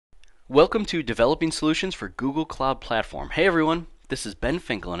Welcome to Developing Solutions for Google Cloud Platform. Hey everyone, this is Ben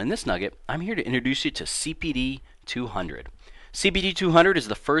Finkel, and in this nugget, I'm here to introduce you to CPT 200. CPT 200 is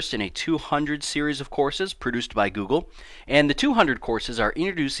the first in a 200 series of courses produced by Google, and the 200 courses are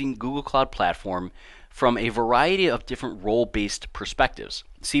introducing Google Cloud Platform from a variety of different role-based perspectives.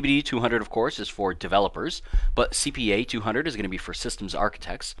 CBT 200, of course, is for developers, but CPA 200 is going to be for systems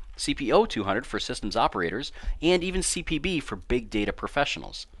architects, CPO 200 for systems operators, and even CPB for big data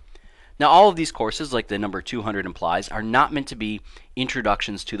professionals. Now, all of these courses, like the number 200 implies, are not meant to be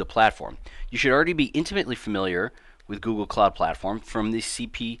introductions to the platform. You should already be intimately familiar with Google Cloud Platform from the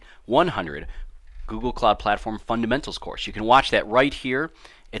CP 100 Google Cloud Platform Fundamentals course. You can watch that right here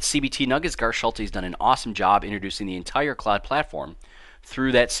at CBT Nuggets. Gar Schulte has done an awesome job introducing the entire cloud platform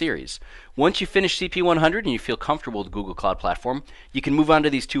through that series. Once you finish CP 100 and you feel comfortable with Google Cloud Platform, you can move on to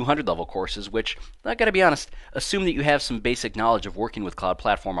these 200 level courses, which, I gotta be honest, assume that you have some basic knowledge of working with Cloud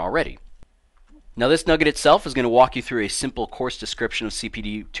Platform already. Now, this nugget itself is going to walk you through a simple course description of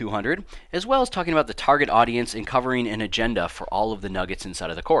CPT 200, as well as talking about the target audience and covering an agenda for all of the nuggets inside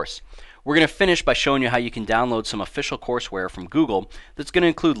of the course. We're going to finish by showing you how you can download some official courseware from Google that's going to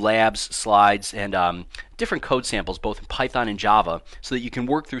include labs, slides, and different code samples, both in Python and Java, so that you can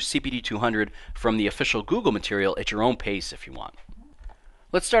work through CPT 200 from the official Google material at your own pace if you want.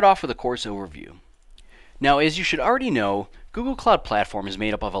 Let's start off with a course overview. Now, as you should already know, Google Cloud Platform is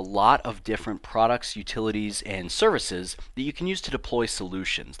made up of a lot of different products, utilities, and services that you can use to deploy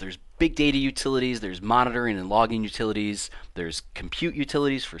solutions. There's big data utilities, there's monitoring and logging utilities, there's compute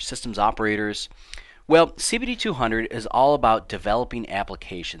utilities for systems operators. Well, CPT 200 is all about developing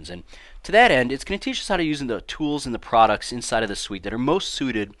applications, and to that end, it's going to teach us how to use the tools and the products inside of the suite that are most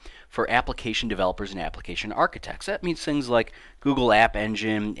suited for application developers and application architects. That means things like Google App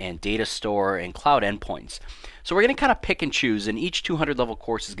Engine and Data Store and Cloud Endpoints. So we're going to kind of pick and choose, and each 200 level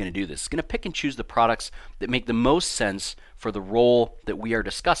course is going to do this. It's going to pick and choose the products that make the most sense for the role that we are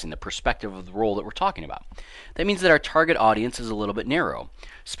discussing, the perspective of the role that we're talking about. That means that our target audience is a little bit narrow.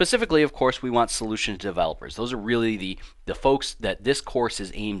 Specifically, of course, we want solution developers. Those are really the folks that this course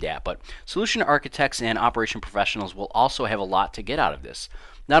is aimed at, but solution architects and operation professionals will also have a lot to get out of this.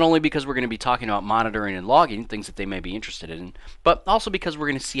 Not only because we're going to be talking about monitoring and logging, things that they may be interested in, but also because we're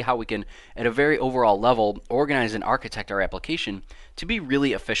going to see how we can, at a very overall level, organize and architect our application to be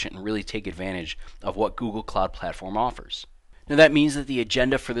really efficient and really take advantage of what Google Cloud Platform offers. Now, that means that the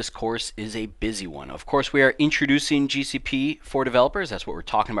agenda for this course is a busy one. Of course, we are introducing GCP for developers. That's what we're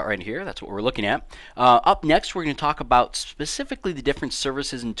talking about right here. That's what we're looking at. Up next, we're going to talk about specifically the different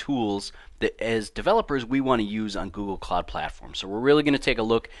services and tools that, as developers, we want to use on Google Cloud Platform. So we're really going to take a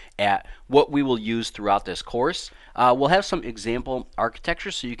look at what we will use throughout this course. We'll have some example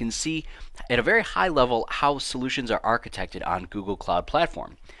architecture so you can see at a very high level how solutions are architected on Google Cloud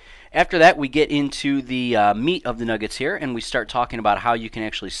Platform. After that, we get into the meat of the nuggets here, and we start talking about how you can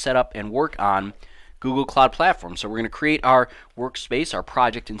actually set up and work on Google Cloud Platform. So we're going to create our workspace, our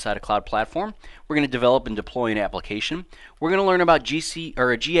project inside a Cloud Platform. We're going to develop and deploy an application. We're going to learn about GAE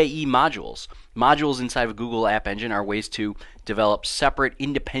modules. Modules inside of Google App Engine are ways to develop separate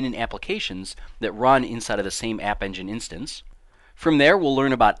independent applications that run inside of the same App Engine instance. From there, we'll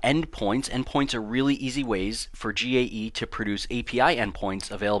learn about endpoints. Endpoints are really easy ways for GAE to produce API endpoints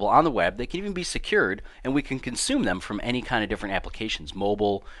available on the web. They can even be secured, and we can consume them from any kind of different applications,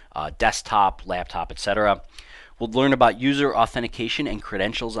 mobile, desktop, laptop, etc. We'll learn about user authentication and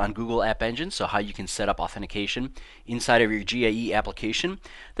credentials on Google App Engine, so how you can set up authentication inside of your GAE application.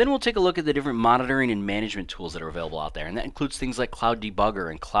 Then we'll take a look at the different monitoring and management tools that are available out there, and that includes things like Cloud Debugger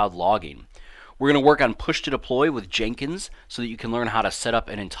and Cloud Logging. We're going to work on push to deploy with Jenkins so that you can learn how to set up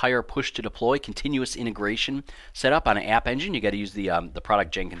an entire push to deploy continuous integration setup on an App Engine. You got to use the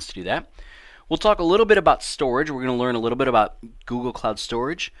product Jenkins to do that. We'll talk a little bit about storage. We're going to learn a little bit about Google Cloud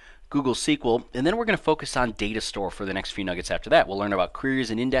Storage, Google SQL, and then we're going to focus on Data Store for the next few nuggets after that. We'll learn about queries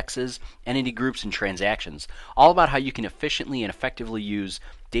and indexes, entity groups, and transactions, all about how you can efficiently and effectively use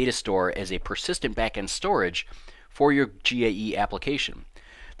Data Store as a persistent backend storage for your GAE application.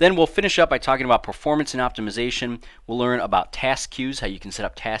 Then we'll finish up by talking about performance and optimization. We'll learn about task queues, how you can set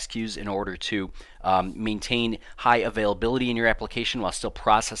up task queues in order to maintain high availability in your application while still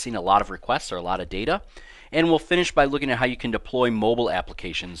processing a lot of requests or a lot of data. And we'll finish by looking at how you can deploy mobile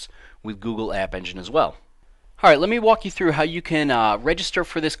applications with Google App Engine as well. All right, let me walk you through how you can register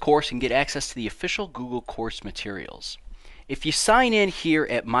for this course and get access to the official Google course materials. If you sign in here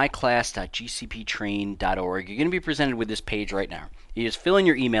at myclass.gcptrain.org, you're going to be presented with this page right now. You just fill in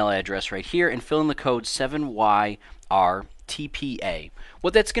your email address right here and fill in the code 7YRT TPA.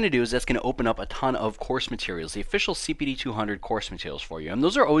 What that's going to do is that's going to open up a ton of course materials, the official CPD 200 course materials for you. And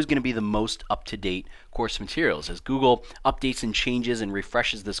those are always going to be the most up-to-date course materials. As Google updates and changes and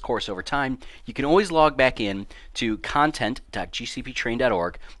refreshes this course over time, you can always log back in to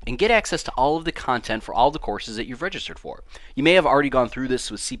content.gcptrain.org and get access to all of the content for all the courses that you've registered for. You may have already gone through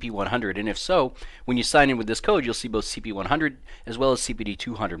this with CP100, and if so, when you sign in with this code, you'll see both CP100 as well as CPD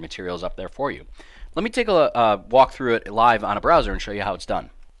 200 materials up there for you. Let me take a walk through it live on a browser and show you how it's done.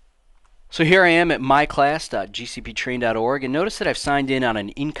 So here I am at myclass.gcptrain.org, and notice that I've signed in on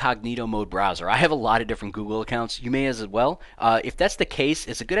an incognito mode browser. I have a lot of different Google accounts. You may as well. If that's the case,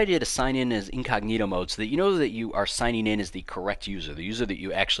 it's a good idea to sign in as incognito mode so that you know that you are signing in as the correct user, the user that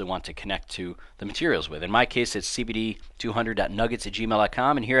you actually want to connect to the materials with. In my case, it's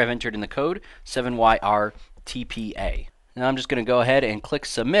cbd200.nuggets@gmail.com, and here I've entered in the code 7YRTPA. Now I'm just going to go ahead and click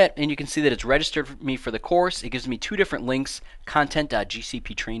submit, and you can see that it's registered me for the course. It gives me two different links.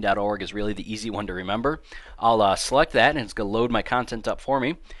 Content.gcptrain.org is really the easy one to remember. I'll select that, and it's going to load my content up for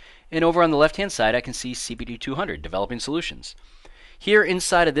me. And over on the left-hand side, I can see CPD 200, Developing Solutions. Here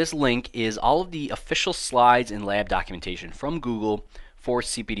inside of this link is all of the official slides and lab documentation from Google for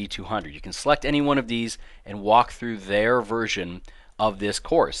CPD 200. You can select any one of these and walk through their version of this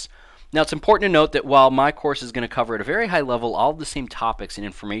course. Now, it's important to note that while my course is going to cover at a very high level all of the same topics and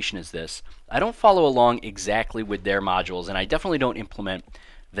information as this, I don't follow along exactly with their modules, and I definitely don't implement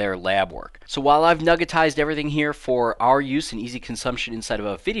their lab work. So while I've nuggetized everything here for our use and easy consumption inside of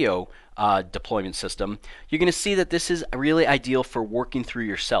a video deployment system, you're going to see that this is really ideal for working through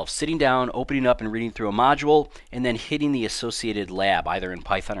yourself, sitting down, opening up and reading through a module, and then hitting the associated lab, either in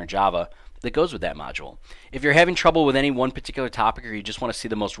Python or Java, that goes with that module. If you're having trouble with any one particular topic, or you just want to see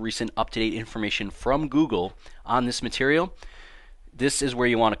the most recent up-to-date information from Google on this material, this is where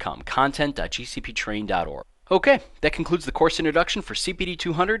you want to come, content.gcptrain.org. Okay, that concludes the course introduction for CPD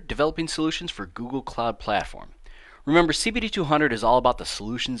 200, Developing Solutions for Google Cloud Platform. Remember, CPD 200 is all about the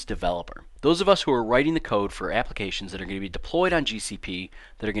solutions developer. Those of us who are writing the code for applications that are going to be deployed on GCP,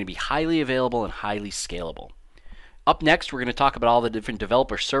 that are going to be highly available and highly scalable. Up next, we're going to talk about all the different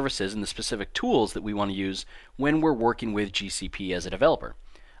developer services and the specific tools that we want to use when we're working with GCP as a developer.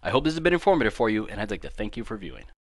 I hope this has been informative for you, and I'd like to thank you for viewing.